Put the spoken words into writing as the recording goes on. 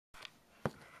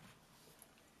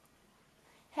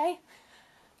Hey.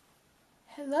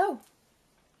 Hello.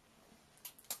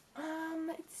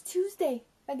 It's Tuesday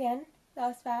again. That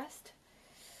was fast.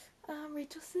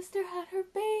 Rachel's sister had her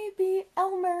baby,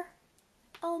 Elmer.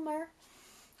 That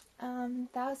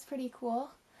was pretty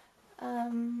cool.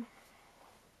 Yeah,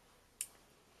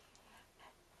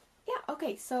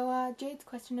 okay, so Jade's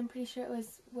question, I'm pretty sure it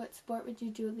was, what sport would you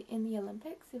do in the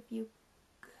Olympics if you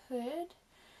could?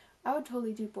 I would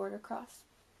totally do border cross.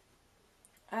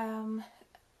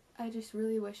 I just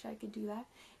really wish I could do that.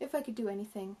 If I could do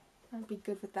anything, I'd be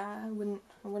good with that. I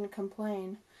wouldn't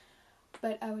complain.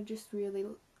 But I would just really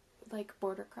like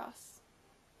border cross.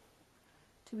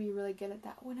 To be really good at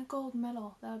that. Win a gold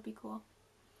medal. That would be cool.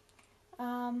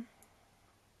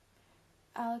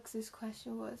 Alex's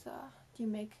question was,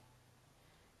 do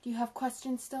you have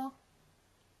questions still?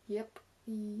 Yep.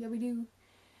 Yeah, we do.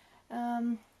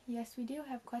 Yes, we do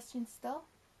have questions still.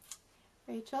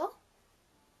 Rachel?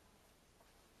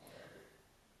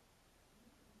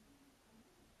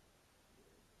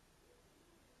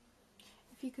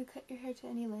 If you could cut your hair to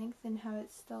any length and have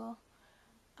it still,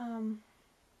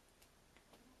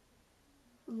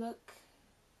 look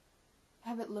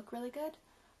really good,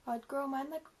 I'd grow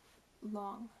mine like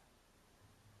long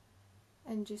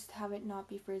and just have it not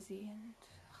be frizzy, and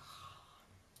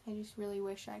I just really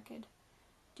wish I could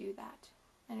do that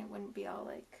and it wouldn't be all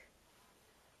like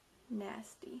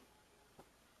nasty.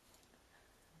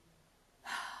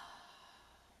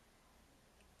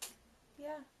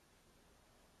 Yeah,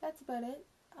 that's about it.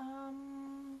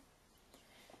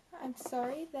 I'm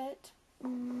sorry that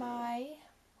I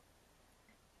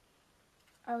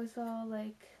was all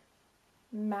like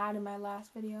mad in my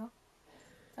last video.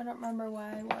 I don't remember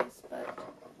why I was, but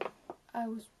I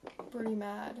was pretty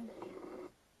mad.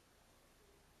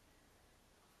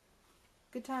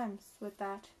 Good times with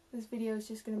that. This video is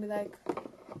just gonna be like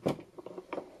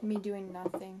me doing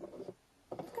nothing.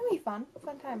 It's gonna be fun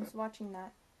times watching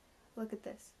that. Look at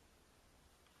this.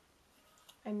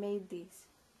 I made these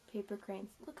paper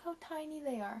cranes. Look how tiny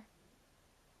they are.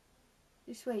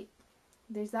 Just wait.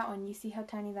 There's that one. You see how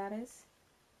tiny that is?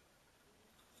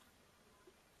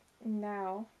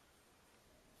 Now,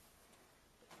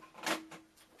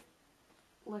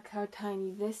 look how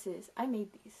tiny this is. I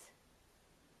made these.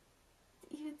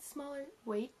 Even smaller.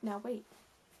 Wait, now wait.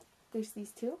 There's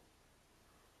these two.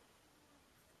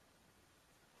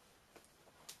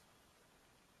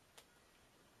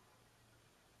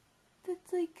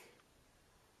 That's like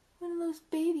one of those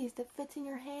babies that fits in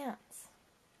your hands.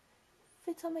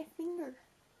 Fits on my finger.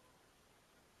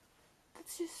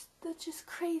 That's just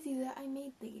crazy that I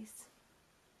made these.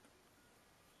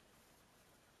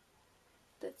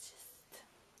 That's just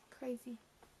crazy.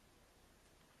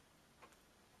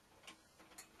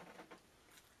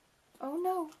 Oh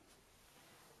no.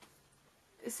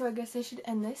 So I guess I should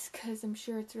end this because I'm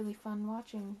sure it's really fun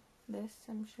watching this.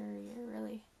 I'm sure you're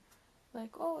really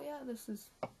like, oh yeah, this is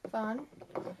fun.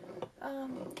 I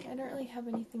don't really have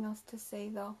anything else to say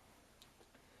though.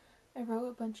 I wrote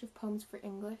a bunch of poems for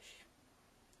English.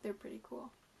 They're pretty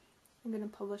cool. I'm gonna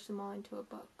publish them all into a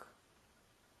book.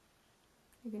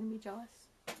 You're gonna be jealous.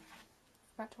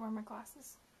 Forgot to wear my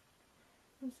glasses.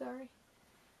 I'm sorry.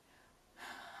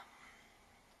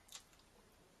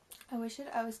 I wish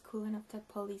that I was cool enough to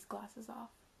pull these glasses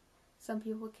off. Some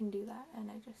people can do that,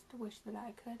 and I just wish that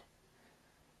I could.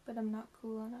 But I'm not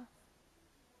cool enough.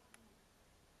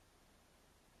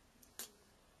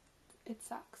 It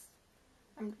sucks.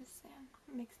 I'm just saying.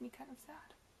 It makes me kind of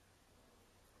sad.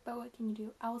 But what can you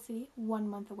do? Owl City, 1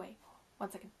 month away.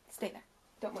 1 second. Stay there.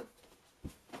 Don't move.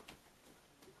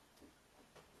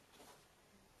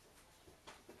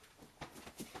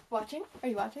 Watching? Are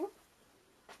you watching?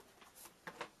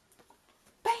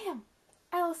 Bam!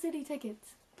 Owl City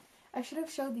tickets. I should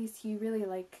have showed these to you really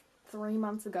like 3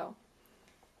 months ago.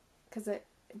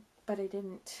 But I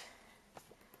didn't.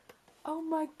 Oh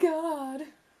my god!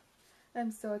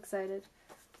 I'm so excited.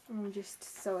 I'm just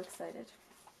so excited.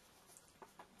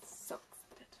 So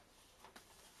excited.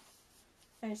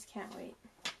 I just can't wait.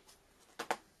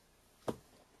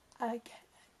 I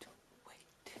can't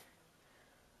wait.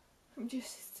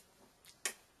 It's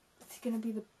gonna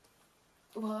be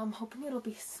well, I'm hoping it'll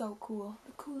be so cool.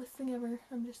 The coolest thing ever.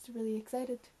 I'm just really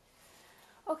excited.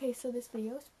 Okay, so this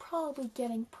video is probably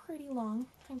getting pretty long.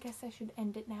 I guess I should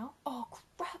end it now. Oh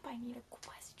crap, I need a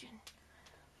question.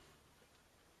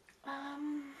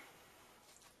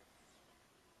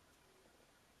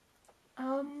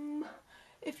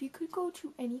 If you could go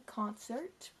to any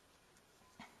concert,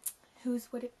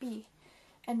 whose would it be?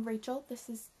 And Rachel,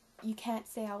 you can't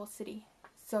say Owl City.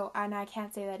 And I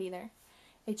can't say that either.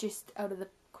 It's just out of the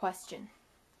question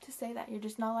to say that. You're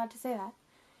just not allowed to say that.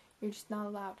 You're just not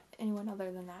allowed anyone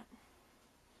other than that.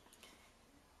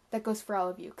 That goes for all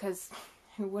of you, because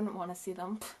who wouldn't want to see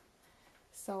them?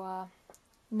 So,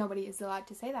 nobody is allowed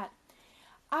to say that.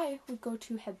 I would go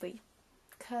to Headley,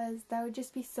 because that would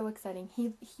just be so exciting.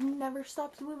 He never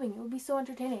stops moving. It would be so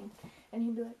entertaining. And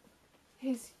he'd be like,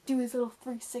 do his little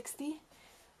 360.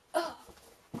 Oh.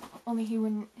 Only he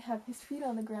wouldn't have his feet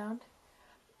on the ground.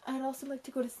 I'd also like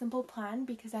to go to Simple Plan,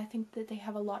 because I think that they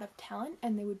have a lot of talent,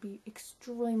 and they would be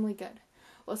extremely good.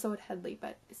 Well, so would Headley,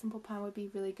 but Simple Plan would be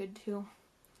really good too.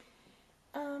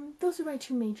 Those are my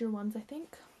two major ones, I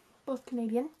think. Both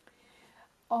Canadian.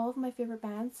 All of my favorite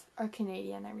bands are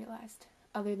Canadian, I realized,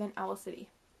 other than Owl City.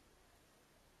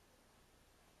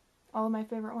 All of my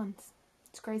favorite ones.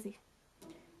 It's crazy.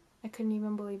 I couldn't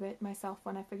even believe it myself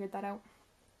when I figured that out.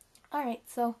 Alright,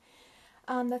 so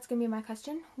that's going to be my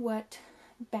question. What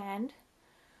band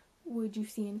would you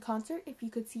see in concert if you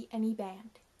could see any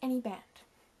band? Any band.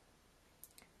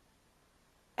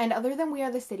 And other than We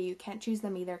Are the City, you can't choose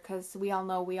them either, because we all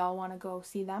know we all want to go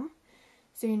see them.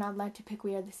 So you're not allowed to pick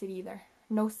We Are the City either.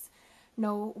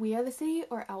 No We Are the City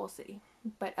or Owl City.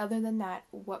 But other than that,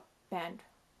 what band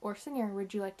or singer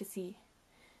would you like to see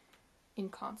in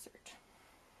concert?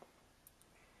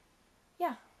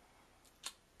 Yeah.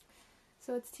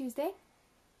 So it's Tuesday.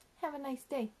 Have a nice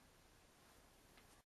day.